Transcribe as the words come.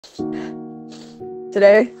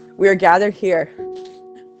Today, we are gathered here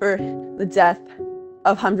for the death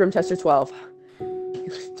of Humdrum Tester 12.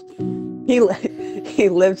 He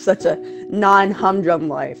lived such a non-humdrum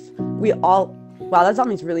life. We all... Wow, that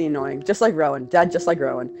zombie's really annoying. Just like Rowan. Dead just like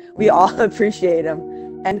Rowan. We all appreciate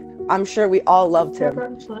him, and I'm sure we all loved him.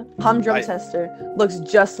 Humdrum Tester looks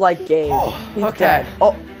just like Gabe. He's dead.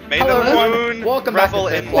 Oh. May the moon welcome back to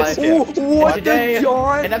in Life. What Today, the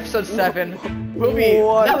John? in episode 7, we'll be,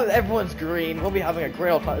 now that everyone's green, we'll be having a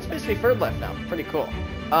great old time. It's basically third life now. Pretty cool.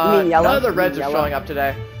 mean yellow? None of the reds You are mean yellow? showing up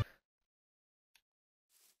today.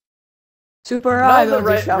 Super None of the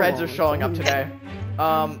Reds reds are showing up today.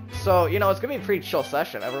 So, you know, it's gonna be a pretty chill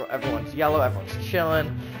session. Everyone's yellow, everyone's chilling.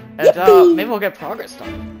 And, maybe we'll get progress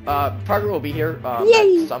done. Parker will be here,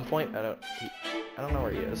 at some point. I don't know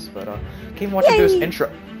where he is, but, can you watch him do his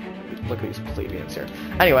intro? Look at these plebeians here.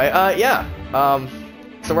 Anyway, yeah.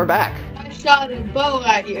 So we're back. I shot a bow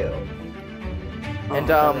at you. And,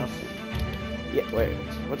 yeah, wait,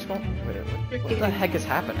 what's going on? Wait, what the heck is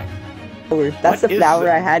happening? That's What the is flower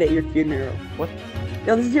it? I had at your funeral. What?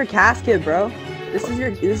 Yo, this is your casket, bro. This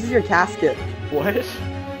is your casket. What?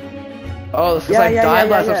 Oh, this is Yeah, I yeah, died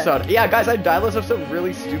yeah, last yeah. episode. Yeah, guys, I died last episode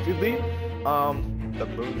really stupidly. The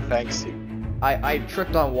moon thanks you. I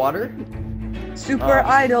tripped on water. Super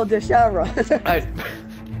idol de Sharon.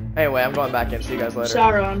 Anyway, I'm going back in. See you guys later.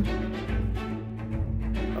 Sharon.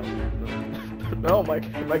 No, my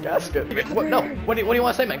gasket. What? No. What do you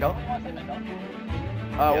want to say, Mango?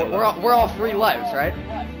 We're all 3 lives, right?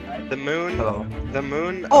 The moon. The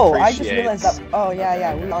moon. Oh, I just appreciates- realized that. Oh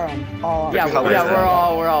yeah, we are all. Yeah, How is we're that?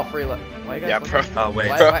 all 3 lives. Yeah, bro. Oh wait.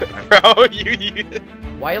 Bro, you.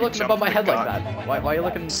 Why are you looking above my head like that? Why are you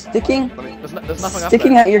looking? Sticking There's nothing up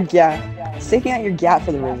Sticking there. out your gap. Sticking out your gap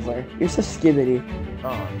for the Rizzler. You're so skibbity.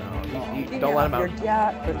 Oh no! You don't let him Your out,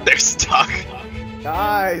 gap for... They're stuck.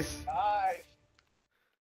 guys.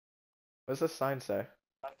 What does this sign say?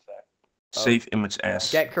 Save image as.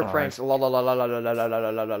 Get pranks. La la la la la la la la la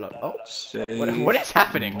la la la. Oh, Save what is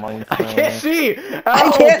happening? Minecraft. I can't see. I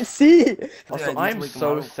Ow! can't see! Also, Yeah, I'm you need to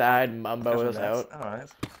so wake him up. sad Mumbo is out. Alright.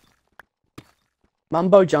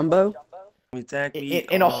 Mumbo Jumbo?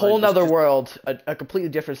 In a whole nother world, a completely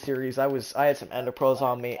different series, I had some ender pearls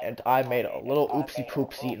on me, and I made a little oopsie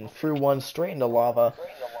poopsie and threw one straight into lava.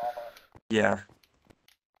 Yeah.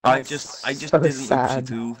 I just did an oopsie sad.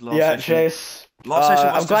 too. Last Yeah, session. Chase. Last session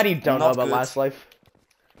was I'm glad just you don't know not about good. Last Life.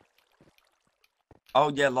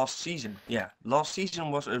 Oh yeah, last season. Yeah, last season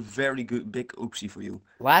was a very good big oopsie for you.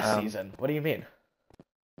 Last season? What do you mean?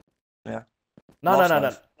 Yeah. No. Last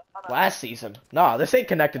Life. Last season. No, this ain't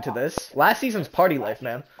connected to this. Last season's Party Life,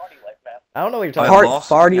 man. I don't know what you're talking about.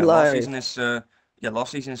 Party Last life. season is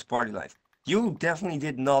last season is party life. You definitely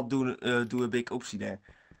did not do a big oopsie there.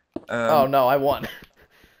 Oh no, I won.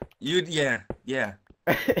 Yeah.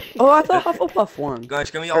 Oh, I thought Hufflepuff won. Guys,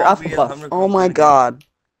 can we Or all be at Hufflepuff. 100 Oh my again? god.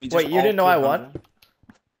 We just Wait, you all didn't know I killed won? 100?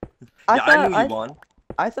 I Yeah, thought I knew you won.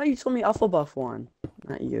 I thought you told me Hufflepuff won.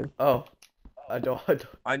 Not you. Oh. I don't.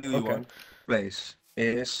 I knew you Okay. won. Place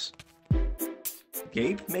is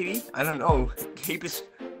Gabe, maybe? I don't know. Gabe is.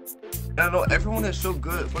 I don't know. Everyone is so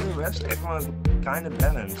good. For the rest, everyone is kind of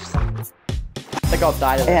balanced. I think I'll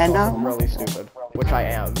die to this. And, I'm really stupid. Which I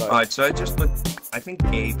am, but... Alright, so I just put. I think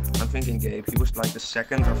Gabe. I'm thinking Gabe. He was like the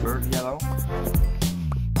second or third yellow.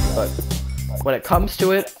 But when it comes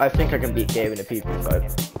to it, I think I can beat Gabe in a PvP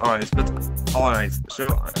fight. Alright. So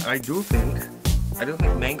I do think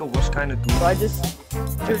Mango was kind of good. So I just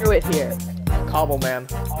threw it here. Cobble man.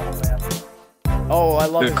 Oh, I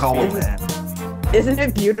love The this cobble game. man. Isn't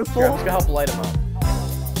it beautiful? Here, I'm just gonna help light him up.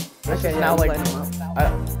 This Okay, is yeah, now like light 'em up.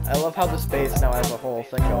 I love how this base now has a whole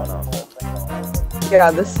thing going on.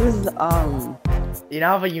 Yeah, this is You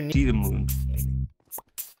now have a unique. See the moon.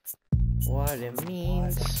 What it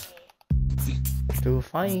means to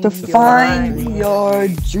find to find dreams. your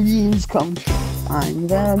dreams come true. Find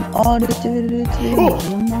them all.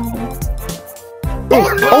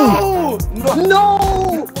 Oh no!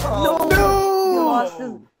 No! Oh, No! He lost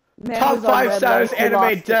his... Man Top was on 5 red saddest life, he anime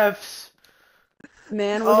lost it. deaths.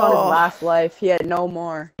 Man was on Oh. his last life. He had no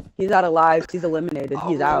more. He's out of lives. He's eliminated.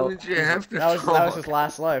 He's out. Did you have to That was his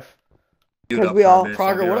last life. Because we all-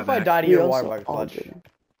 Prager, what if I die to We your also water all clutch? did.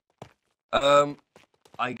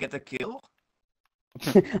 I get a kill?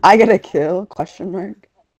 I get a kill? Question mark.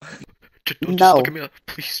 Don't No. just look at me.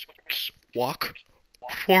 Please, just walk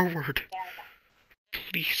forward.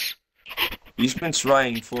 Please. He's been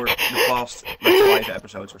trying for the past like 5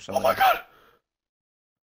 episodes or something. Oh my god.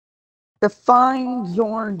 Define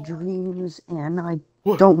your dreams, and I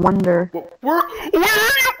What? don't wonder. Where are you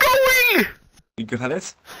going? You got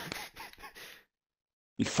it?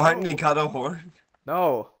 You finally got a horn.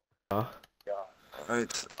 No.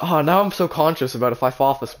 Alright. Oh, now I'm so conscious about if I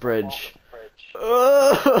fall off this bridge.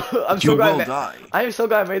 I'm You so glad will die. I am so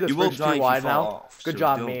glad I made this You will bridge die too if you wide fall now. off, Good so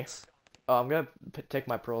job, don't. me. Oh, I'm gonna take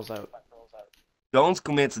my pearls out. Don't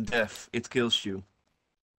commit death. It kills you.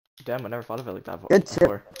 Damn, I never thought of it like that Good tip.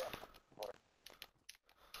 before.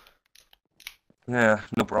 Yeah,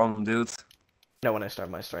 no problem, dude. No, when I start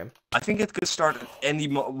my stream. I think it could start at any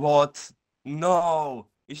what? No!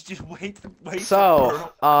 You should just wait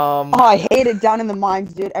So, Oh, I hate it down in the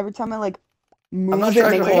mines, dude. Every time I like move, I'm not it sure I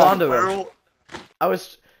makes can me hold like, on to it. I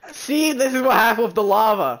was. See, this is what happened with the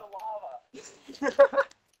lava.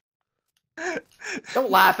 Don't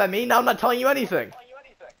laugh at me. Now I'm not telling you anything.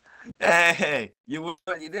 Hey, you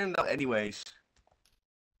didn't know anyways.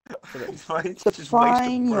 Fine, to just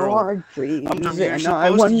find waste a pearl. your dreams, You're and I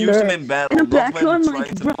supposed to use them wonder. in battle, in a not black when one trying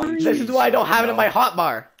like to find Brian. This is trees, why I don't have it in no. my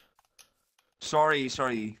hotbar.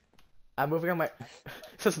 Sorry. I'm moving on my.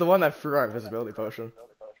 This is the one that threw our invisibility potion.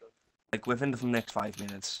 Like within the next 5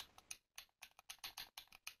 minutes.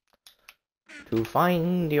 To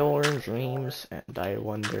find your dreams, and I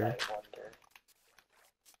wonder.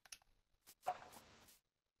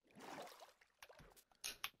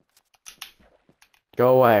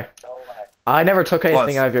 Go away. I never took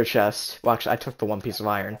anything What? out of your chest. Well, actually, I took the one piece of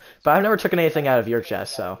iron. But I've never taken anything out of your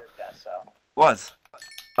chest, so. What?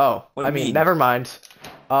 Oh, What do I you mean, mean? never mind.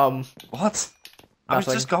 What? I was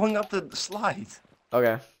Nothing. just going up the slide.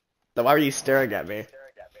 Okay. Then why were you staring at me?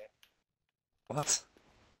 What?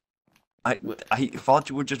 I thought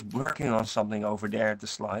you were just working on something over there at the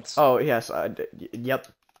slides. Oh, yes, yep.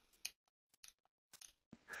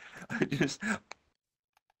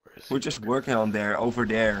 We're just working on over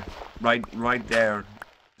there, right there,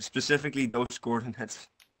 specifically those coordinates.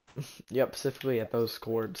 Yep, specifically at those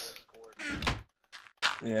chords.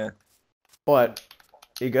 Yeah. What?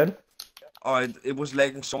 You good? Oh, it was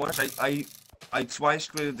lagging so much. I twice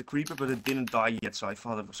created the creeper, but it didn't die yet, so I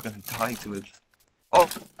thought it was gonna die to it.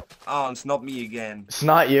 Oh, it's not me again. It's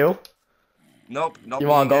not you? Nope, not You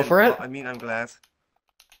me wanna go again. for it? I mean, I'm glad.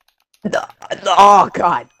 Oh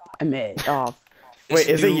god, I made it. Oh. Wait,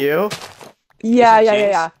 is it you? Yeah.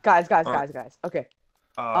 James? Guys. Oh. Okay.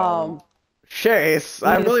 Chase,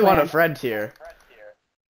 I We need a really want a plan. friend here.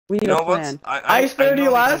 We need You know a what? plan. I spared know you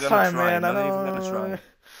that you're last gonna time, try. man. I know that you're gonna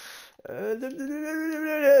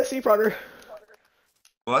try. See, Prager.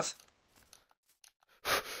 What?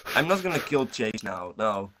 I'm not gonna kill Chase now.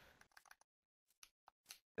 No.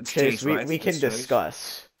 It's Chase, right? we can It's Chase.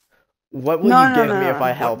 discuss. What will No, you no, give no, me no. if I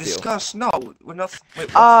What, help you? discuss? No, we're not.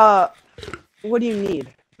 Wait, what? What do you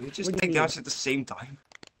need? We just what do take you damage mean? at the same time.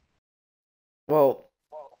 Well,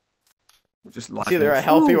 We're just it's either I like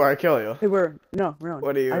help you or I kill you. Hey, Rowan.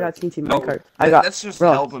 What do you- I got TNT No, minecarts. let's just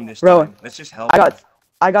Rowan, help him this Rowan, time. Let's just help I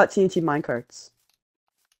got him. TNT minecarts.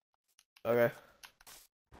 Okay.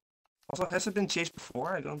 Also, has it been chased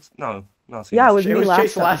before? I don't. No, not. Yeah, it was It me was last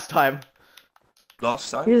Chase time. last time.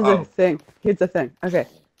 last time. Here's the thing. Okay.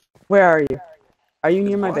 Where are you? Are you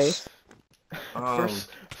near It my was? base? Oh.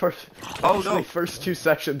 First. Oh, actually, no. First 2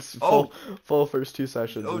 sessions. Oh. Full first 2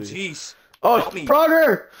 sessions. Oh, jeez. Oh, Help me.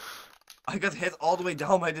 Prager! I got hit all the way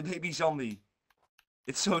down by the baby zombie.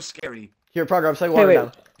 It's so scary. Here, Prager, I'm setting Hey, water wait.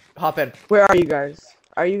 down. Hop in. Where are you guys?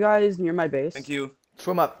 Are you guys near my base? Thank you.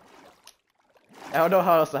 Swim up. I don't know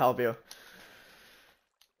how else to help you.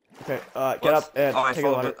 Okay, get up and I take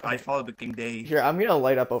a water. thought it became day. Here, I'm gonna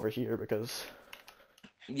light up over here because...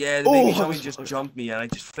 Yeah, the baby Oh, zombie I just was- jumped me and I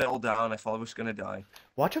just fell down. I thought I was gonna die.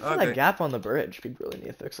 Watch out for Okay. that gap on the bridge. We really need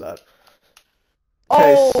to fix that.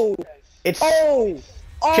 Oh! It's... Oh!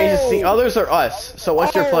 Chase, the others are us. So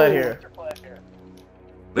what's your plan here?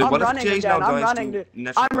 Wait, I'm what if running Chase again. now I'm dies running, to dude.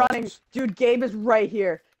 natural I'm running. causes? Dude, Gabe is right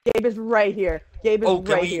here. Gabe is right here. Oh,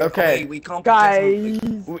 can we? here. Okay. We can't Guys. protect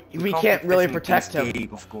him. We can't really protect him.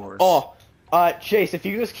 Gabe, of course. Oh, Chase, if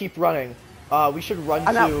you just keep running, we should run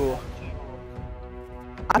I'm out. to...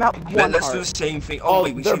 I'm out one Let's do the heart. same thing. Oh,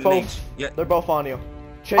 wait, we they're see the both... names. Yeah. They're both on you.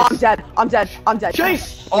 Chase! I'm dead.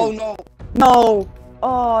 Chase! Oh no. No.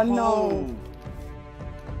 Oh, no. Oh.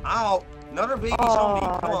 Ow. Another baby zombie.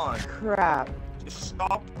 Come Oh, on. crap. Just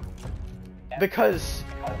stop. Because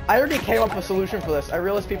I already came up with a solution for this. I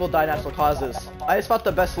realized people die natural causes. I just thought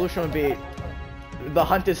the best solution would be the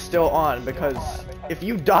hunt is still on, because if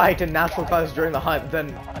you die to natural causes during the hunt, then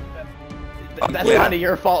that's yeah. kind of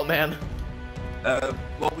your fault, man.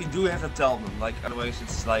 Well, we do have to tell them. Like, otherwise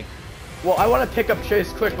it's like. Well, I want to pick up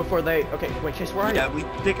Chase quick before they... Okay, wait, Chase, where are you? Yeah, we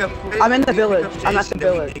pick up. I'm in the we pick village. up I'm at Chase the and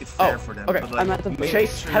then we village. make it fair Oh, for them, okay. but, like, I'm at the make village.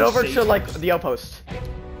 Chase, sure head you're over safe to, like, first. the outpost.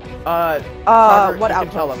 Parker, what you can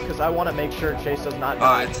tell outpost? him, because I want to make sure Chase does not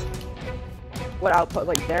die. Alright. what outpost?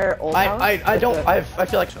 Like their old house? I don't. I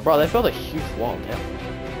feel like, bro, they built a huge wall. Yeah.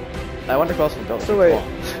 I wonder who else would build a So huge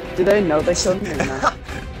wait, wall. do they know they killed me or not?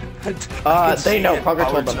 They know.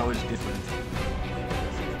 Progress told them. Is different.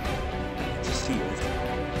 Just see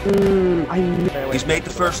it. I knew. Okay, wait. He's made the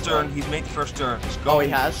first turn. He's made the first turn. He's Oh, going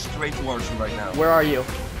he has? straight towards you right now. Where are you?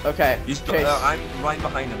 Okay. Chase. I'm right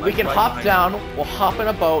behind him. We I'm can right hop behind down. him. We'll hop in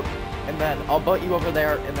a boat, and then I'll boat you over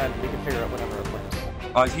there, and then we can figure out whatever our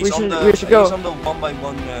plan is. He's on the. we should go. He's on the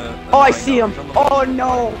 1x1. Oh, I line see now. him. He's on the Oh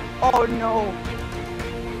no. Oh no.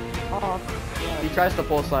 Oh. He tries to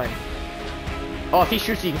pull a sign. Oh, if he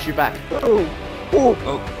shoots you, you can shoot back. Oh. Oh.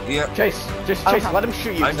 Oh yeah. Chase, Chase, let him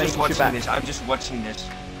shoot you. I'm then just you can shoot watching back. this. I'm just watching this.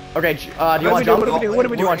 Okay, do you want to jump? What do we do? What do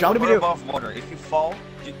we do? want to jump? We're above water. If you fall,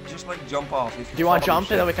 just like jump off. If Do you want to fall,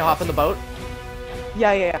 jump, and then we can hop in the boat?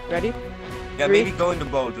 Yeah. Ready? Yeah, 3, maybe go in the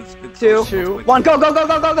boat. It's 2, quick. 1, go.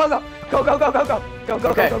 Go.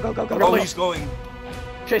 Okay. Oh, he's going.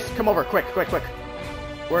 Chase, come over, quick.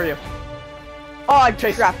 Where are you? Oh, I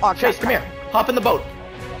Chase, crap. Oh, Chase, come here. Hop in the boat.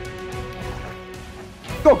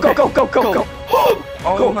 Go.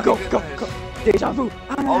 Oh my Go. goodness. Deja vu.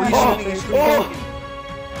 Oh, he's shooting.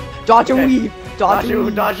 Dodge and Okay. weave. Dodge and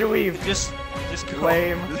weave. Dodge and weave. Just go.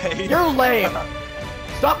 Lame. Lame. You're lame.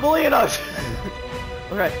 Stop bullying us.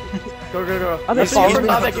 Okay. Go. Are they Let's see, falling? we're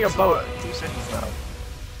not making a boat. 2 seconds now.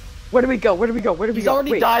 Where do we go? He's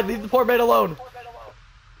already died. Leave the poor man alone.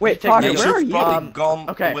 Wait, Take Parker, Yeah, you where are should you? probably gone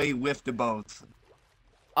okay. away with the boat.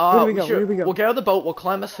 Where do we go? Where do we go? We'll get out of the boat. We'll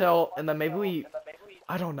climb this hill, and then maybe we.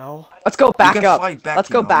 I don't know. Let's go back You can up. fight back, Let's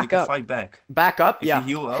you go know, back you can up. Fight back. Back up? If Yeah. you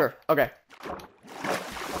heal up. Sure. Okay.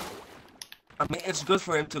 I mean, it's good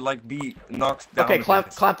for him to like be knocked down. Okay. a Climb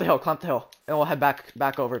bit. the hill. And we'll head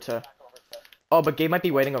back over to. Oh, but Gabe might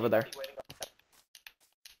be waiting over there.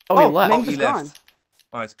 Oh, he left. Mango's he left. gone.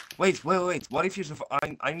 Alright. Wait. What if you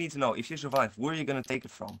survive? I need to know. If you survive, where are you gonna take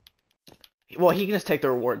it from? Well, he can just take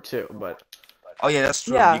the reward too, but. Oh yeah, that's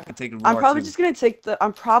true. Yeah. You can take it. I'm probably just gonna take the.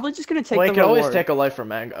 I'm probably just gonna take Well, the he can always reward. take a life from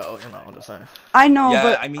Mango. You know, I'm just saying. I know, Yeah,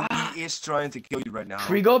 but I mean, he is trying to kill you right now.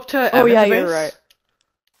 Should we go up to? oh Evan's yeah, base? you're right.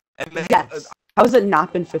 And man, Yes. How has it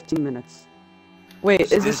not been 15 minutes? Wait, is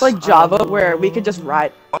this This- like Java where we could just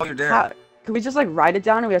ride? oh, you're there. How, could we just like ride it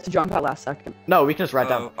down and we have to jump out last second? No, we can just ride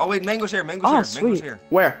down. Oh wait, Mango's here. Mango's Oh, here. Mango's sweet. here.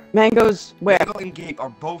 Where? Mangoes, where? Mango and Gabe are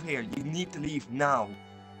both here. You need to leave now.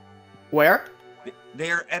 Where? They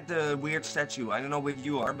are at the weird statue. I don't know where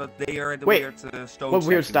you are, but they are at the Wait, weird stone. What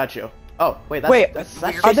weird statue? Oh, wait. Wait, that's are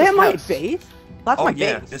Are they Chase's at my house. base? That's Oh my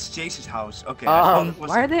yeah, base. that's Chase's house. Okay.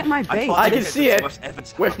 Why are they at my base? I didn't see it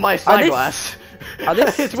with my spyglass. Are they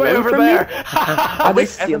It's way stealing over from me? there. Are they Evan's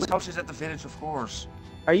stealing? house is at the village, of course.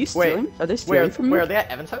 Are you stealing? Are they stealing from me? Where are they at?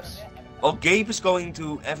 Evan's house? Oh, Gabe is going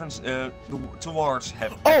to Evan's, towards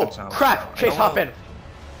Oh, Evan's house. crap! Chase, hop in.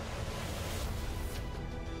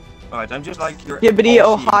 Alright, I'm just like your Gibbity, OC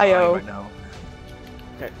Ohio. right now.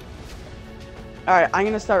 Okay. Alright, I'm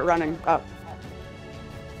gonna start running up.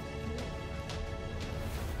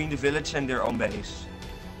 Between the village and their own base.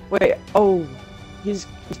 Wait, oh, he's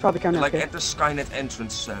probably coming up Like here. at the Skynet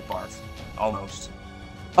entrance part. Almost.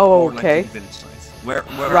 Oh, Or like okay. the village side. Where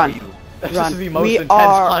Run. are you? This Run. is the most We intense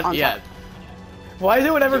are hunt on yet. Why is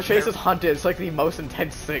it whenever Yeah, Chase where- is hunted, it's like the most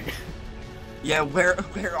intense thing? Yeah, where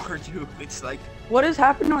are you? It's like, What is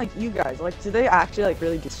happening to like you guys? Like, do they actually like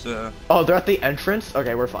really do? it's, Oh, they're at the entrance?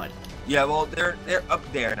 Okay, we're fine. yeah, well, they're up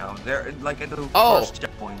there now. They're like at the Oh. first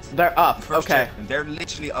checkpoint. They're up, The first okay. checkpoint. They're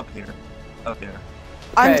literally up here. Up there.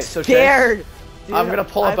 I'm Okay, so scared. Dude, I'm gonna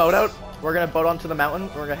pull a I'm boat out. s- We're gonna boat onto the mountain.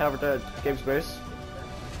 We're gonna head over to Gabe's base.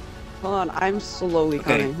 Hold on, I'm slowly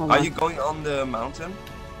Okay, coming. Hold are on. you going on the mountain?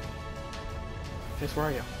 Chase, where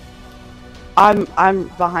are you? I'm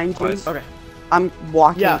behind you. Right. Okay. I'm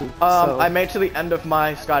walking. Yeah, so- I made to the end of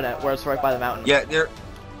my Skynet, where it's right by the mountain. Yeah, they're.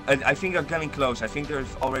 I think they're getting close. I think they're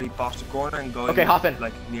already past the corner and going. Okay, hop in.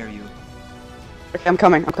 Like near you. Okay, I'm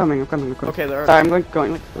coming. I'm coming. Okay, they're... Sorry, I'm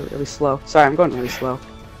going like really slow. Sorry, I'm going really slow.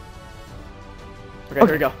 Okay,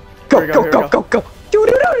 here we go. Go, Here we go, here we go, go, go. Do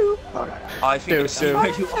do do I think Dude, it's dude.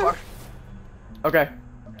 where you are. Okay.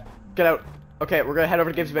 Get out. Okay, we're gonna head over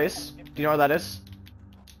to Gabe's base. Do you know where that is?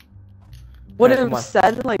 Would Okay, it come on. have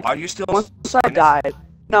said like Are you still? once I died?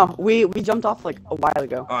 No, we jumped off like a while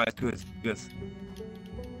ago. Alright, good. Good.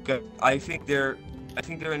 I think they're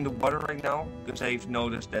in the water right now because they've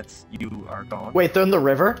noticed that you are gone. Wait, they're in the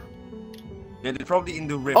river? Yeah, they're probably in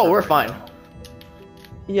the river. Oh, we're right fine. now.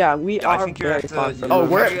 Yeah, we Yeah, I are think you're very at, far you from know, Oh, them.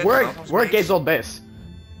 where- at we're Malcolm's at base? Gabe's old base.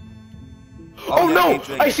 Oh, Oh yeah, no! Gabe's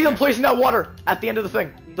I base, see them yeah. placing that water at the end of the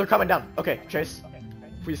thing. They're coming down. Okay, Chase.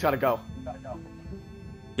 We just gotta go.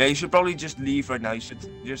 Yeah, you should probably just leave right now. You should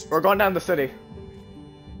just. We're going down the city.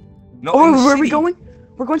 No, Oh, in the where are we city. going?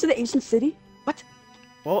 We're going to the ancient city? What?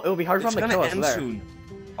 Well, it'll be hard for It's them to gonna kill us end there. soon.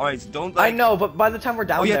 Alright, don't I like... know, but by the time we're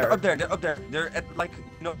down Oh yeah, there, they're up there, they're up there. They're at like,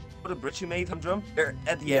 you know, the bridge you made, Humdrum? They're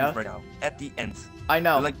at the Yeah. end right now. At the end. I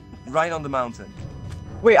know. They're like right on the mountain.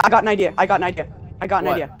 Wait, I got an idea. I got an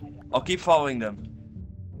idea. What? I'll keep following them.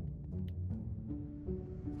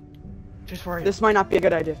 Just worry. This might not be a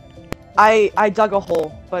good idea. I dug a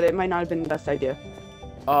hole, but it might not have been the best idea.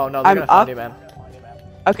 Oh no, they're I'm gonna find up. you, man.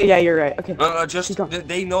 Okay, yeah, you're right. Okay. Just Keep going.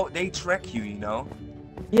 they know they track you, you know.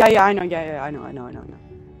 Yeah, I know. Yeah, I know.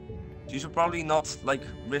 You should probably not like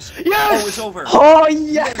risk. Yes! Oh, it's over. Oh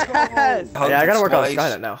yes! Hunted Yeah, I gotta work on twice.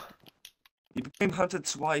 Skynet now. You became hunted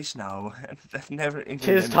twice now, and that never.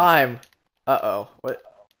 Tis time. Uh-oh. What?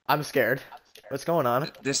 I'm scared. What's going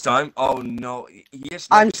on? This time? Oh no, he is.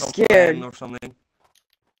 I'm like, some scared. plan or something.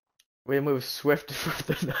 We move swift for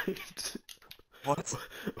the night. What?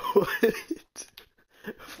 What?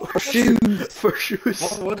 For shoes. For shoes.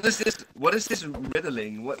 What is this? What is this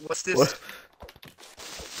riddling? What's this? What?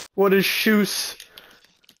 What is shoes?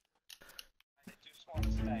 I just want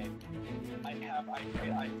to say,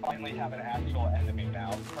 I finally have an actual enemy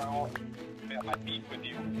now. Colonel, my beef with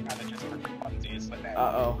you, kind of just for funsies, but now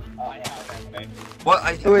Uh-oh. I have an enemy. What?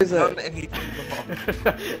 I Who is haven't it? done anything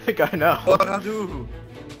wrong. I think I know. What I do?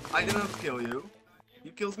 I didn't kill you.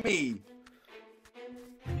 You killed me.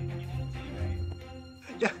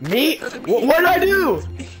 Yeah. Me? What did I do?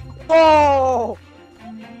 Oh!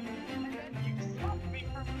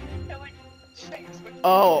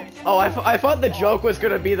 Oh, I thought the joke was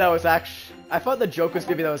gonna be that was actually. I thought the joke was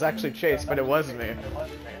gonna be that was actually Chase, but it wasn't me.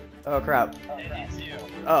 Oh crap. It is you.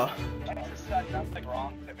 Oh, I just said nothing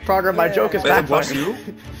wrong to me. Progress, my joke is Wait, it was backfiring.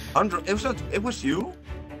 you? It was you?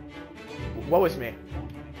 What was me?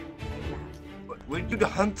 Were you the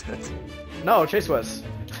hunted? No, Chase was.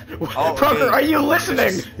 Oh, Progress, okay. are you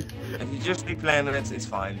listening? If you just replant it, it's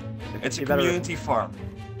fine. It's a You better- community farm.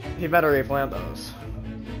 He better replant those.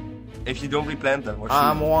 If you don't replant them, or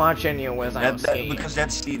I'm shoot, watching you as I'm seeing. because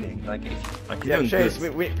that's stealing. Like, if you're Yeah, doing Chase,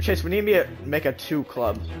 good. Chase, we need to make a 2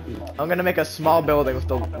 club. I'm gonna make a small building with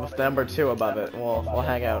the number 2 above it. We'll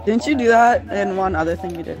hang out. Didn't you do that in one other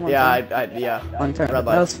thing you did? One Yeah, time? yeah. One time. Red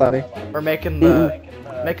That was funny. We're making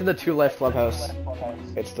the 2 life clubhouse.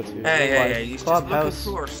 It's the 2 Hey, life he's just looking clubhouse.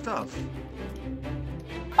 for stuff.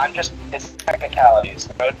 It's technicalities.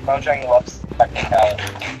 Mojang loves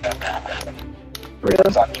technicalities.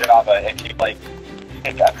 Really? On Java, if you like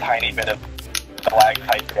take a tiny bit of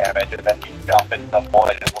stalactite damage and then you jump into the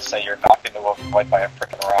void, it will say you're knocked into a void by a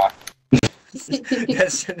freaking rock.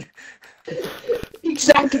 Yes,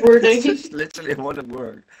 Exact wording. it's just literally one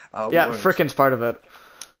word. Yeah, word. frickin's part of it.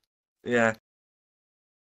 Yeah.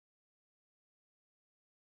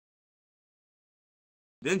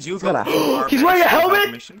 Didn't you Got a- go to He's wearing a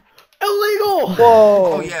helmet? mission? Illegal!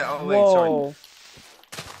 Whoa! Oh yeah, oh wait, sorry. Whoa.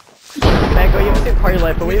 Mango, you haven't seen Party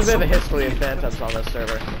Life, but we have a bit of a history of phantoms on this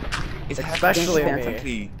server. It Especially happens me.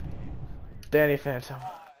 constantly. Danny Phantom.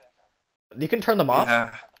 You can turn them off?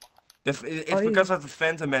 Yeah. It's Oh, because of the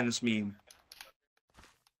Phantom Menace meme.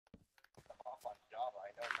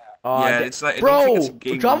 Yeah, it's like I don't think Bro! it's a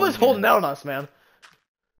game Java's mode, holding yeah. out on us, man.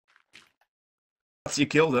 You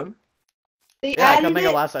killed him? They Yeah, I added can make a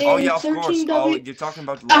it last in Oh yeah, of course. 13W. Oh, you're talking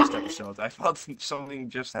about the last episode. I thought something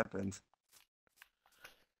just happened.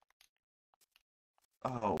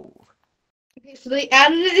 Oh. Okay, so they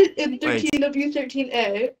added it in Wait.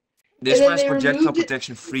 13W13A. This And then was they projectile removed it-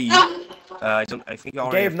 protection free. Ah! I think you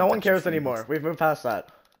already Gabe, have no one protection cares free, anymore. We've moved past that.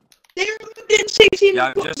 They removed it in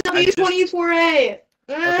Yeah, I'm just- I'm just- 16W24A.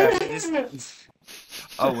 Okay.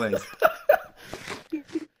 Oh wait.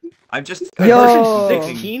 I'm just Yo. thinking.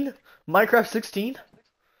 16? Minecraft 16?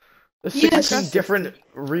 There's Yes. 16 different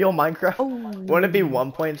real Minecraft. Oh. Wouldn't it be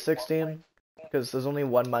 1.16? Because there's only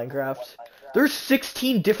one Minecraft. There's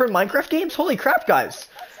 16 different Minecraft games? Holy crap, guys!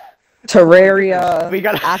 Terraria. We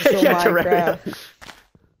got Actual yeah, Terraria. Minecraft.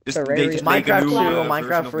 Just, Terraria. they just make a Minecraft new, 2, version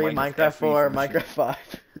Minecraft of 3, Minecraft 4, every version. Minecraft 5.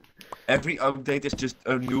 Every update is just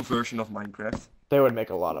a new version of Minecraft. They would make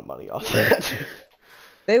a lot of money off that.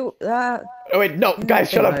 They. Oh wait, no, guys,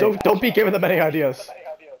 shut up! Don't be giving them any ideas.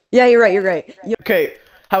 Yeah, you're right. You're right. Okay,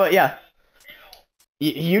 how about yeah?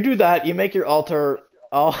 You do that. You make your altar.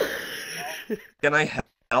 I'll Can I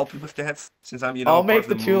help you with that? Since I'm, you know, I'll part make of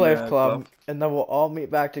the Moon, 2 Life Club, and then we'll all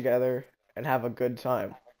meet back together and have a good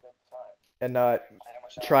time, and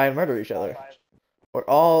try and murder each other. We're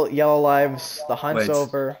all yellow lives. The hunt's Wait.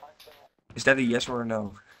 over. Is that a yes or a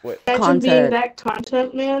no? Imagine being that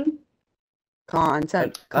content man.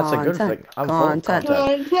 Content. That's a good thing. I'm full of Content.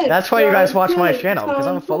 content. Content. That's why you guys watch my content, channel, because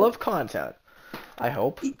I'm full content. of content. I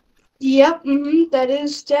hope. Yep, that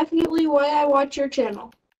is definitely why I watch your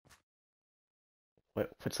channel. Wait,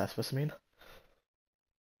 what's that supposed to mean?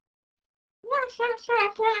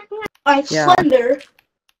 I Yeah. wonder.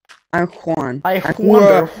 I'm Juan. I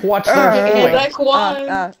wonder what's their And I point. won.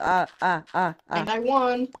 And And I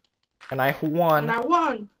won. And I And won. I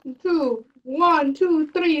won. 2, 1, 2,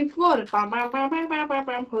 3, 4. Bam, bam, bam, bam, bam, bam,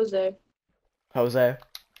 bam. Jose. Jose.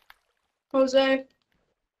 Jose.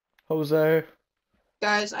 Jose.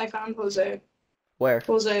 Guys, I found Jose. Where?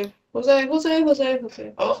 Jose. Jose. Jose. Jose.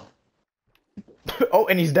 Jose. Oh. Oh,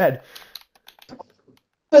 and he's dead.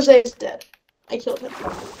 Jose is dead. I killed him.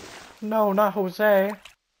 No, not Jose.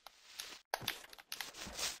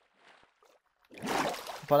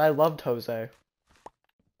 But I loved Jose.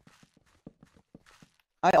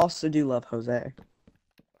 I also do love Jose.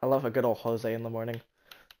 I love a good old Jose in the morning.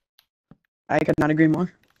 I could not agree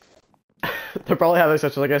more. They're probably having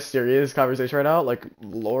such like a serious conversation right now, like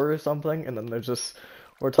lore or something, and then they're just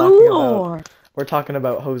we're talking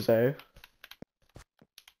about Jose.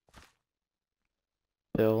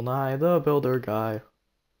 Bill Nye the Builder guy.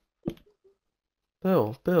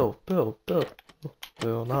 Bill Nye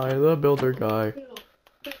the Builder guy.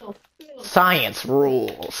 Bill. Science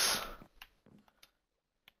rules.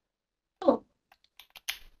 Bill.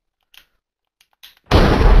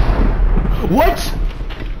 What?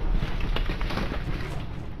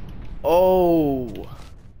 Oh.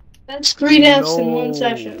 That's 3 deaths in one No.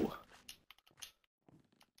 session.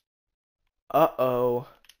 Uh-oh.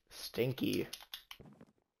 Stinky.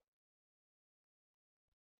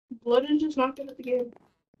 Blood is just not good at the game.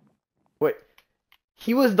 Wait.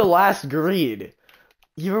 He was the last greed.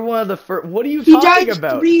 You were one of the first. What are you He talking died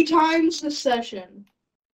about? 3 times this session.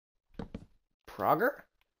 Prager?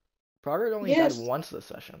 Prager only Yes. died once this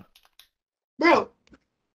session. Bro.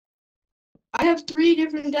 I have 3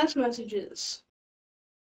 different death messages.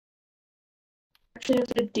 Actually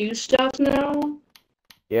have to do stuff now.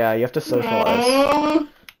 Yeah, you have to socialize. Aww. You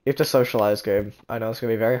have to socialize, Gabe. I know it's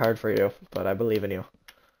gonna be very hard for you, but I believe in you.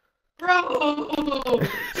 Bro.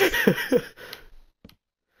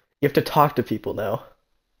 You have to talk to people now.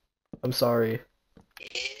 I'm sorry.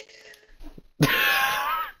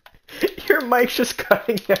 Your mic's just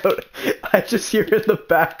cutting out. I just hear it in the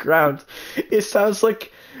background. It sounds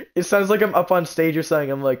like I'm up on stage or something.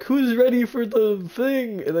 I'm like, who's ready for the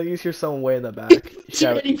thing? And then you hear someone way in the back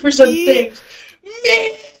shout, Ready for some "Yeah!" things.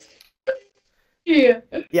 Yeah.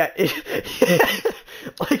 Yeah,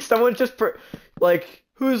 like someone just like,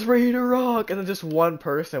 who's ready to rock? And then just one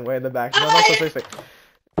person way in the back. No one else says anything.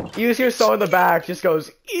 You just hear someone in the back just goes,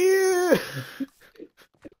 "Yeah."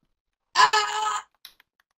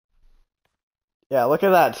 Yeah, look at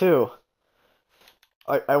that too.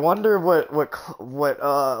 I wonder what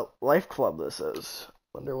life club this is.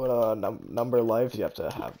 Wonder what number of lives you have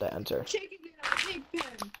to enter. Shake it down, big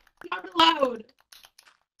pen. Not allowed.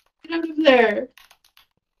 Get out of there.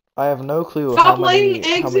 I have no clue Stop how many laying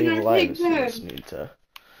eggs in our lives pig you pen. just need to.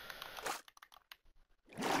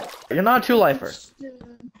 You're not a two-lifer.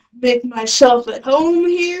 Make myself at home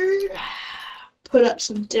here. Put up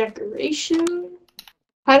some decoration.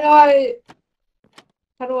 How do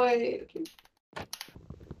I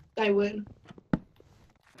win.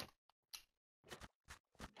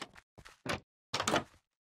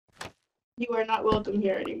 You are not welcome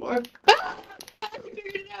here anymore. I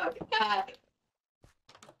figured it out.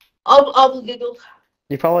 I'll giggle.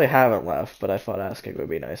 You probably haven't left, but I thought asking would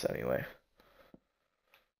be nice anyway.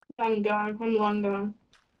 I'm gone. I'm long gone.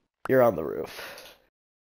 You're on the roof.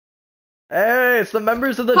 Hey, it's the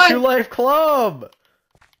members of the Hi. Two Life Club!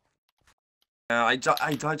 I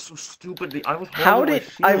died so stupidly. I was. How holding did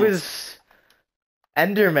my I shield. was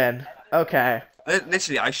Enderman? Okay.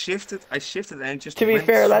 Literally, I shifted, and it just. To be went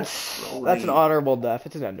fair, so that's slowly. an honorable death.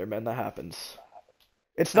 It's an Enderman. That happens.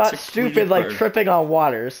 It's That's not a stupid like creeper. tripping on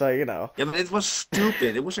water, so you know. Yeah, but it was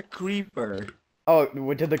stupid. It was a creeper. Oh,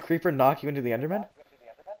 did the creeper knock you into the Enderman?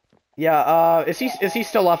 Yeah. Is he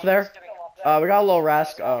still up there? We got a little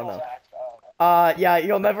Rask. Oh no. Yeah.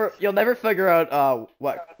 You'll never figure out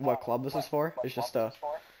what club this is for. It's just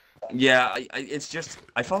Yeah, it's just.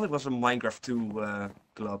 I thought it was a Minecraft 2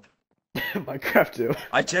 club. Minecraft 2.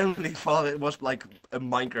 I genuinely thought it was like a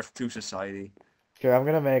Minecraft 2 society. Here, I'm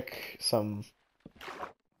gonna make some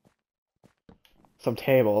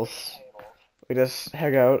tables. We just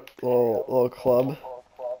hang out, little club.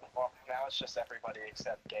 Now it's just everybody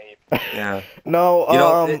except Gabe. Yeah. No, You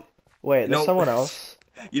know, wait, there's no. someone else.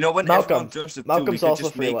 You know when Malcolm. everyone does it too, Malcolm's we could also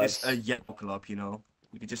just three make lives. this a yellow club, you know?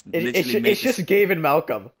 We could just It's literally make just Gabe and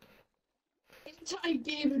Malcolm.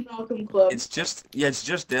 Anti-Gabe and Malcolm Club. It's just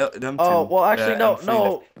them two. Oh well, actually no, and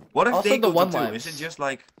no. What if Also they the go one to two? lives. Is it just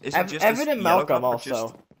like Evan and Yellow Malcolm Club or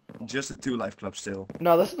also. Just the 2 Life Club still.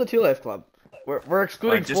 No, this is the 2 Life Club. We're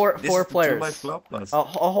excluding Alright, four this is the 2 players. Life Club, but... A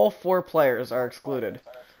whole 4 players are excluded.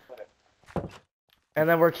 And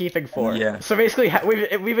then we're keeping 4. Yeah. So basically,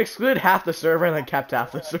 we've excluded half the server and then kept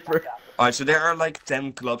half the server. Alright, so there are like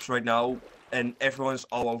 10 clubs right now, and everyone's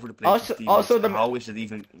all over the place. Also, how is it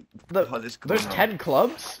even? What is going There's on? 10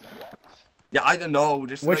 clubs. Yeah, I don't know.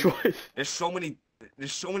 There's Which like, one? There's so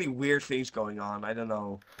many weird things going on. I don't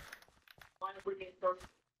know.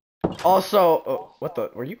 Also, oh, what the?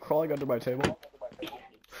 Were you crawling under my table?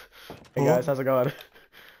 Hey guys, how's it going?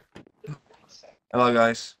 Hello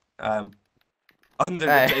guys. Under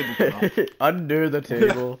the table. Under the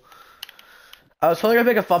table. I was totally gonna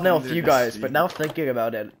make a thumbnail Under for you the guys, sea. but now thinking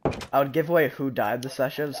about it, I would give away who died this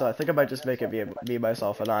session, so I think I might just make it me,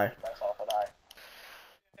 myself, and I. Right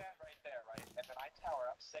there, right? And then I tower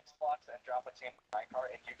up 6 blocks and drop a team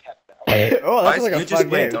minecart and you catch them. Oh, that's Guys, like a you just fun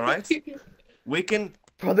wait, game. alright? We can.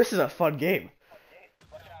 Bro, this is a fun game.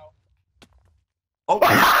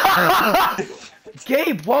 Oh.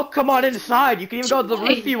 Gabe, well, come on inside. You can even go to the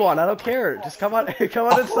roofy one. I don't care. Just come on, come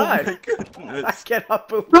on inside. Oh my goodness. I cannot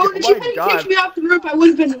believe. Bro, Oh if you my hadn't god. kicked me off the roof, I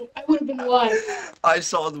would have been alive. I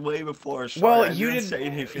saw it way before. Sorry, Well, I you didn't say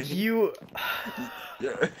didn't. anything. You.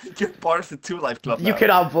 You're part of the 2 Life Club. You now.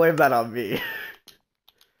 cannot blame that on me.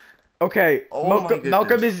 Okay, Oh my Malcolm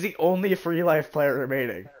goodness. is the only free life player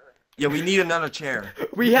remaining. Yeah, we need another chair.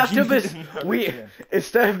 We have to need miss. another chair.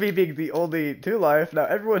 Instead of me being the only 2 life, now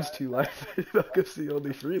everyone's 2 life. Malcolm's the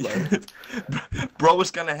only 3 life. Bro is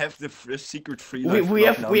gonna have the secret free We- life. we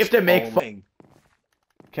club have- now. we have to It's make all fu- thing.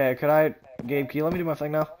 Okay, can I, Gabe? Can you let me do my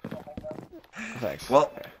thing now? Thanks.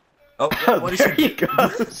 Well, oh, yeah, what is there it? he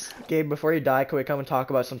goes. Gabe, before you die, can we come and talk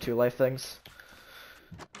about some 2 life things?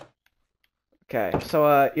 Okay,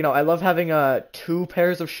 so you know, I love having 2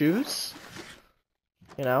 pairs of shoes.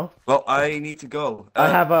 You know. Well, I need to go. I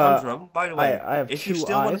have, Humdrum, by the way, I have if 2 you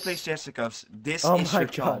still want eyes. to play Jessica's, this Oh is my your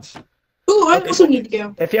God. chance. Ooh, I Okay. also need to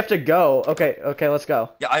go. If you have to go, okay, let's go.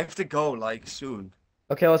 Yeah, I have to go like soon.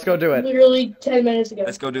 Okay, let's go do it. Literally 10 minutes ago.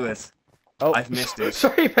 Let's go do it. Oh, I've missed it.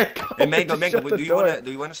 Sorry, Mango. Hey, Mango, Just Mango, shut the do you door.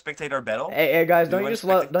 wanna spectate our battle? Hey guys, Do you don't you wanna just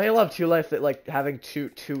love spectate- don't you love 2 life that like having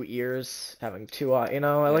two ears, having 2 you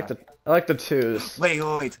know, I like the 2s. Wait.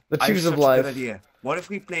 The I have twos of such life. a good idea. What if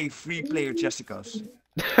we play 3-player Jessica's?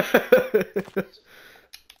 I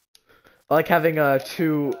like having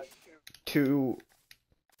two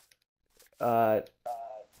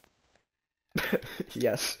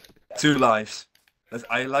yes. 2 lives.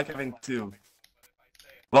 I like having 2.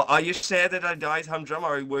 Well, are you sad that I died, Humdrum,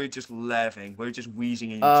 or were you just laughing? Were you just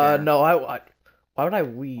wheezing in your chair? No, why would I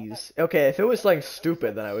wheeze? Okay, if it was like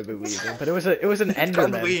stupid, then I would be wheezing. But it was an I can't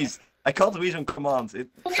Enderman. wheeze. I can't wheeze on command. It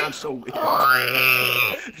sounds so weird.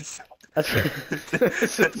 That's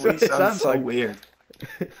That what wheeze it sounds sounds so like. weird.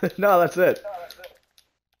 No, that's it.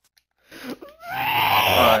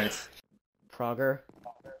 Alright. Frogger.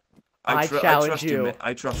 I I trust challenge you. you. Man.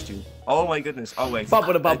 I trust you. Oh my goodness. Oh wait. Bump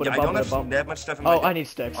with a bump I with a don't bump with a have bump. that much stuff in my Oh, I need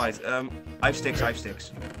sticks. Alright, I have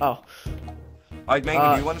sticks, Oh. Alright,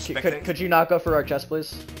 Mango, do you want to spectate? Could you not go for our chest,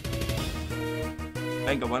 please?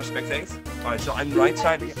 Mango, want to spectate? Alright, so I'm right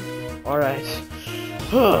side again. Alright.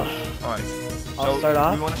 Alright. I'll So, start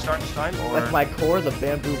off do you want to start this time, or...? with my core, the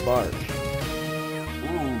bamboo barge.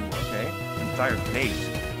 Ooh, okay. Entire base.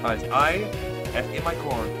 Alright, I have in my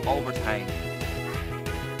core Albert Heijn.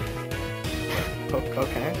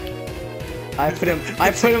 Okay. I put him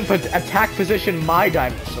in attack position my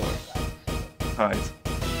diamond sword. Alright.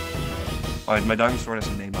 Alright, my diamond sword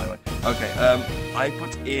has a name, by the way. Okay, I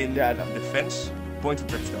put in Yeah, I know. defense, point of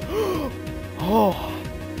dripstone. Oh.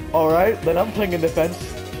 Alright, then I'm playing in defense.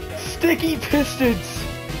 Sticky pistons!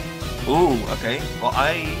 Ooh, okay. Well,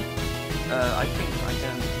 I think I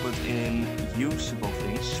can put in usable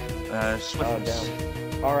things. Oh, Swiftness.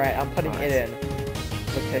 damn. Alright, I'm putting Alright. it in.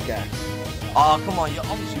 The pickaxe. Oh, come on, you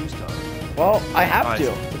always use those. Well, I have Alright.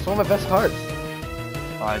 to. It's one of my best cards.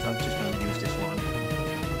 Alright, I'm just gonna use this one.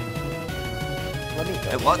 Let me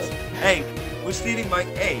Hey, what? Hey, who's stealing my...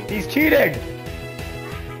 Hey! He's cheating!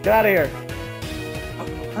 Get out of here.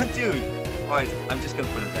 Dude! Alright, I'm just gonna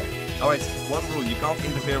put it back. Alright, one rule, you can't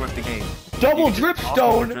interfere with the game. Double You can just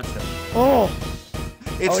dripstone! off the dripstone. Oh!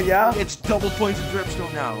 It's, Oh, yeah? It's double pointed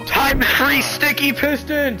dripstone now. Time free sticky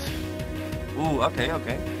pistons! Ooh, okay.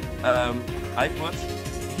 I put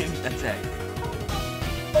in attack.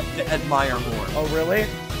 The admire horn. Oh, really?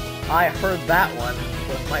 I heard that one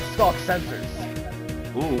with my skulk sensors.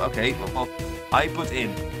 Ooh, okay. Well, I put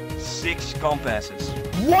in 6 compasses.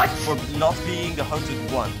 What? for not being the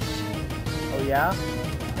hunted ones. Oh yeah?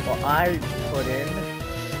 Well, I put in...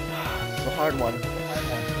 It's a hard one.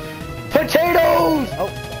 Potatoes!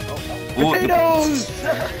 Oh. Ooh, Potatoes!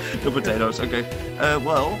 The potatoes, okay.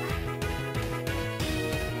 Well...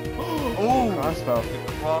 Oh, Crossbow.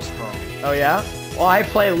 the crossbow. Oh yeah? Well, I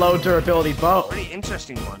play low durability bow. Pretty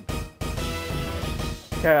interesting one.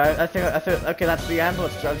 Okay, I think, okay, that's the end.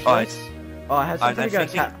 Let's judge Alright. this. Oh, I had some Alright, pretty I'm good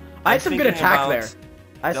thinking- attack. I had some good thinking attack about there.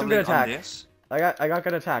 I had some good doubling on attack. this. I got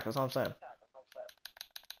good attack, that's all I'm saying.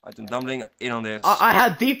 I'm doubling in on this. I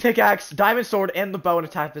had the pickaxe, diamond sword, and the bow in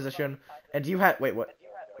attack position. And you had, wait, what?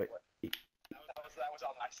 Wait. That was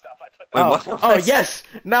all my stuff. I put Wait, Oh, what? oh yes!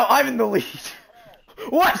 Now I'm in the lead.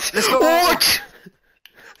 What? Let's go. What?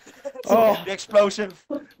 Oh, The explosive.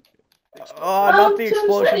 oh, not the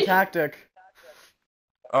explosion tactic.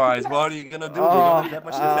 Alright, what are you gonna do? You Oh, don't have that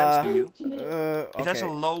much defense, do you? It has a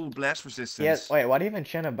okay. low blast resistance. Yes. Wait, why do you even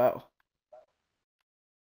enchant a bow?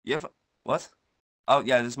 You have... What? Oh,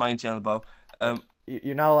 yeah, this is my enchanted bow.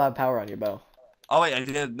 You're not allowed power on your bow. Oh wait, I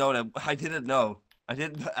didn't know that. I didn't know. I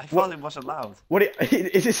thought it was allowed. What?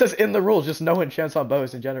 It says in the rules, just no enchants on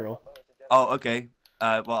bows in general. Oh, okay.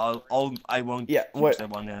 Well, I won't Yeah, use what? that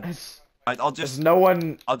one then. Has Right, I'll just no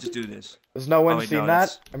one do this. Has no one wait, seen no, that?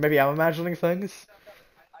 that's- Or maybe I'm imagining things?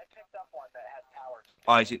 I picked up one that had power.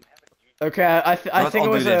 Alright, Okay, I think it I'll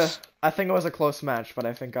was do this. I think it was a close match, but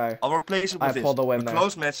I think I'll replace it with I this. pulled the win A there.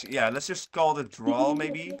 close match. Yeah, let's just call it draw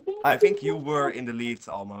maybe. I think you were in the lead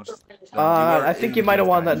almost. So I think you might have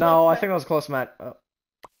won that. now. No, I think it was a close match. Oh.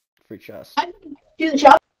 Free chest. I can do the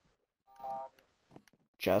job.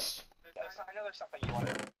 Chest. I know there's something you want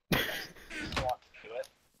to do. You still want to do it.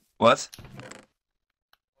 What?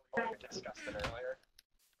 We discussed it earlier.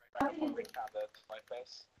 Right before we had the fight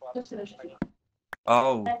face. Well,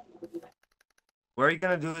 Oh. Where are you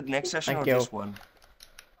gonna do it next session Thank or you. this one?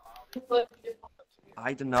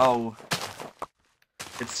 I don't know.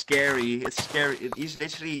 It's scary. It's scary.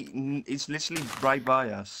 It's literally right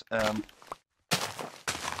by us. I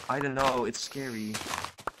don't know. It's scary.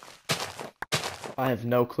 I have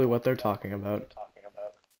no clue what they're talking about.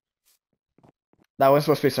 That was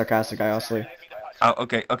supposed to be sarcastic, I honestly. Oh,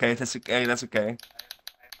 okay, okay. That's okay. That's okay.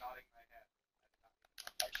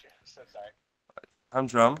 so sorry. I'm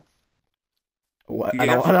Drum. What? You I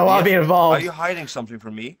have- don't want to be Are involved. you hiding something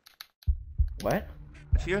from me? What?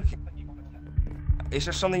 If you're... Is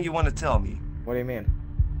there something you want to tell me? What do you mean?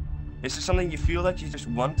 Is there something you feel like you just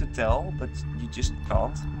want to tell, but you just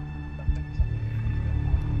can't?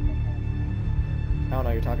 I don't know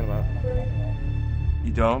what you're talking about.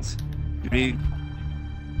 You don't? You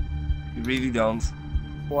really don't?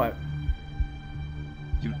 What?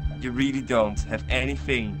 You really don't have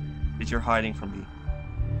anything that you're hiding from me?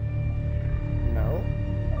 No.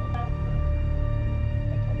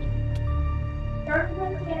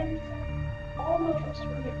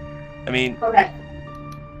 I mean, Okay.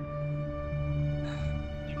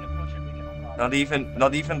 You can push it. We can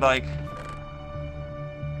not even like...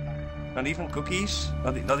 Not even cookies?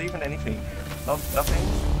 Not even anything? Nothing?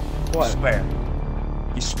 What? You swear.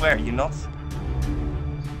 You swear, you're not?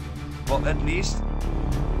 Well, at least...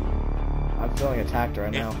 I'm feeling attacked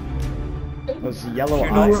right now. Those yellow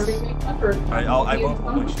You're eyes. I won't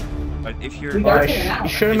hold you. But if you're... Well, you should have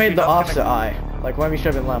If made you're the not gonna- opposite eye. Like one of you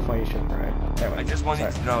should have been left, one of you should have been right. Anyway, I just want you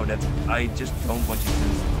sorry. to know that I just don't want you to,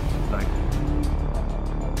 like...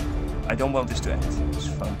 I don't want this to end. It's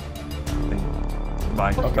fun.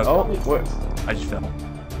 Bye. Okay. Oh, what? I just fell.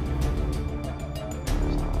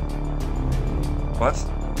 What?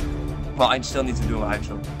 Well, I still need to do my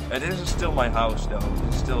outro. This is still my house, though.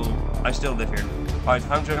 It's still, I still live here. Alright,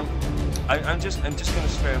 I'm just gonna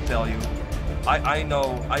straight up tell you. I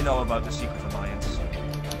know about the Secret Alliance.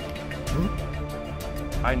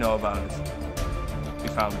 I know about it. We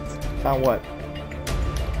found it. Found what?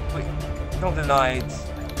 Wait, don't deny it.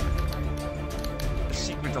 The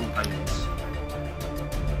Secret Alliance.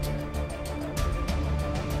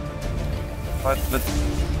 But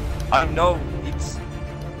I know it's,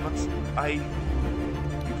 but you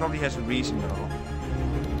probably has a reason though.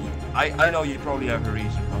 I know you probably have a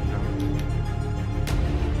reason, Andrew.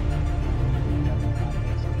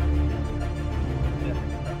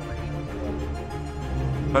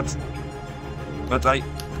 But I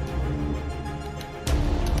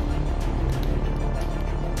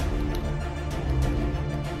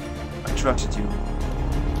trusted you.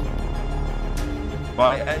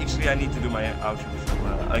 Well, actually, I need to do my outro.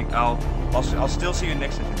 So, I'll still see you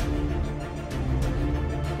next time.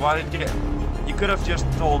 Why did you could have just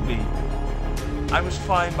told me. I was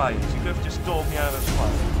fine by it. You could have just told me I was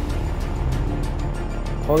fine.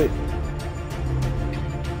 Holy.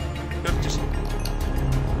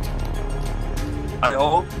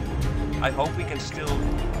 I hope we can still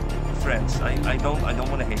be friends. I don't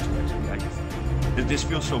want to hate you actually. This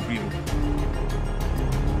feels so real.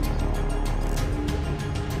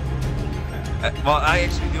 Well, I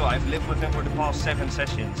actually do. I've lived with him for the past 7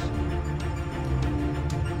 sessions.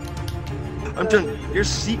 I'm done. Your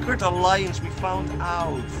secret alliance we found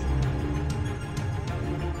out.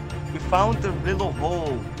 We found the riddle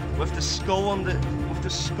hole with the skull on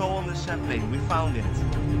the sapling. We found it.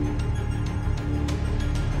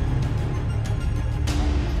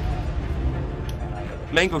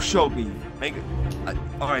 Mango showed me. Mango.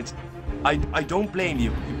 Alright. I don't blame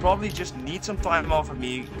you. You probably just need some time off of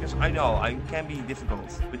me because I know I can be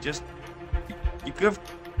difficult. But just you could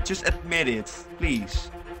just admit it,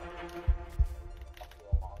 please.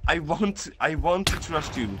 I want to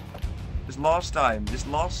trust you. This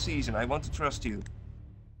last season, I want to trust you.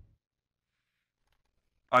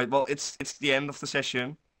 Alright, well, it's the end of the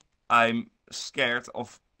session. I'm scared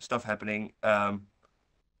of stuff happening. I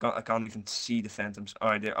can't even see the phantoms.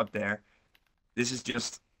 Alright, they're up there. This has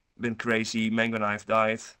just been crazy. Mango and I have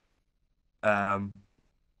died. I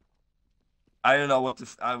don't know what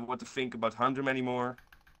to think about Humdrum anymore.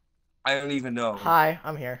 I don't even know. Hi,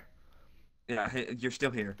 I'm here. Yeah, you're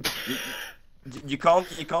still here. You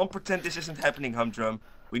can't pretend this isn't happening, Humdrum.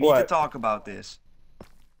 We need to talk about this.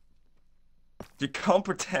 You can't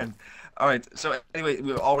pretend. Alright, so anyway,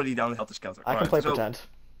 we're already down the Helter Skelter. I can play pretend.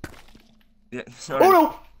 Yeah, sorry. Oh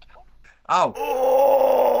no! Ow!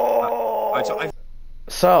 Alright,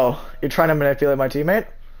 So, you're trying to manipulate my teammate?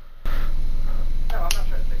 No, I'm not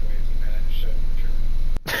trying to take away his teammate, I just showed him the truth.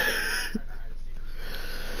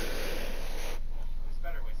 There's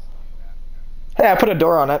better ways to do that. Hey, I put a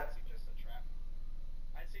door on it.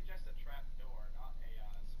 I'd suggest a trap door, not a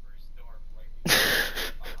spruce door blatantly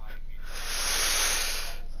behind me.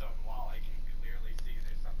 Cobblestone wall, I can clearly see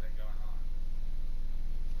there's something going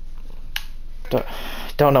on.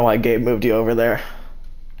 Don't know why Gabe moved you over there.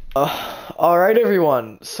 Alright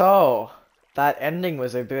everyone, so that ending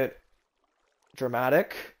was a bit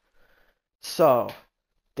dramatic. So,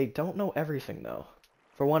 they don't know everything though.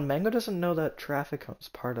 For one, Mango doesn't know that traffic is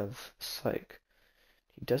part of Psych.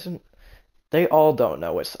 They all don't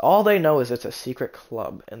know. All they know is it's a secret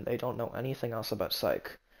club, and they don't know anything else about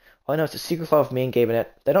Psych. All I know is it's a secret club with me and Gabe in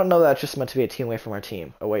it. They don't know that it's just meant to be a team away from our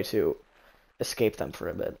team, a way to escape them for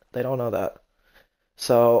a bit. They don't know that.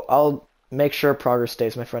 So, I'll make sure Progress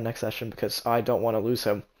stays my friend next session because I don't want to lose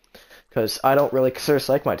him. Because I don't really consider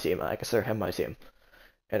Psych my team, I consider him my team.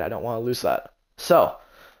 And I don't want to lose that. So,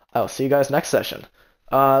 I'll see you guys next session.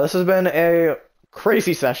 This has been a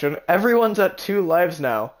crazy session. Everyone's at 2 lives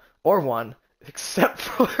now. Or 1. Except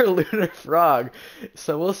for Lunar Frog.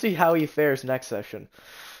 So we'll see how he fares next session.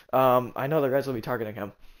 I know the guys will be targeting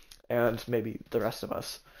him. And maybe the rest of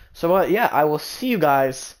us. So yeah, I will see you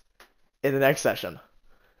guys in the next session.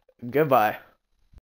 Goodbye.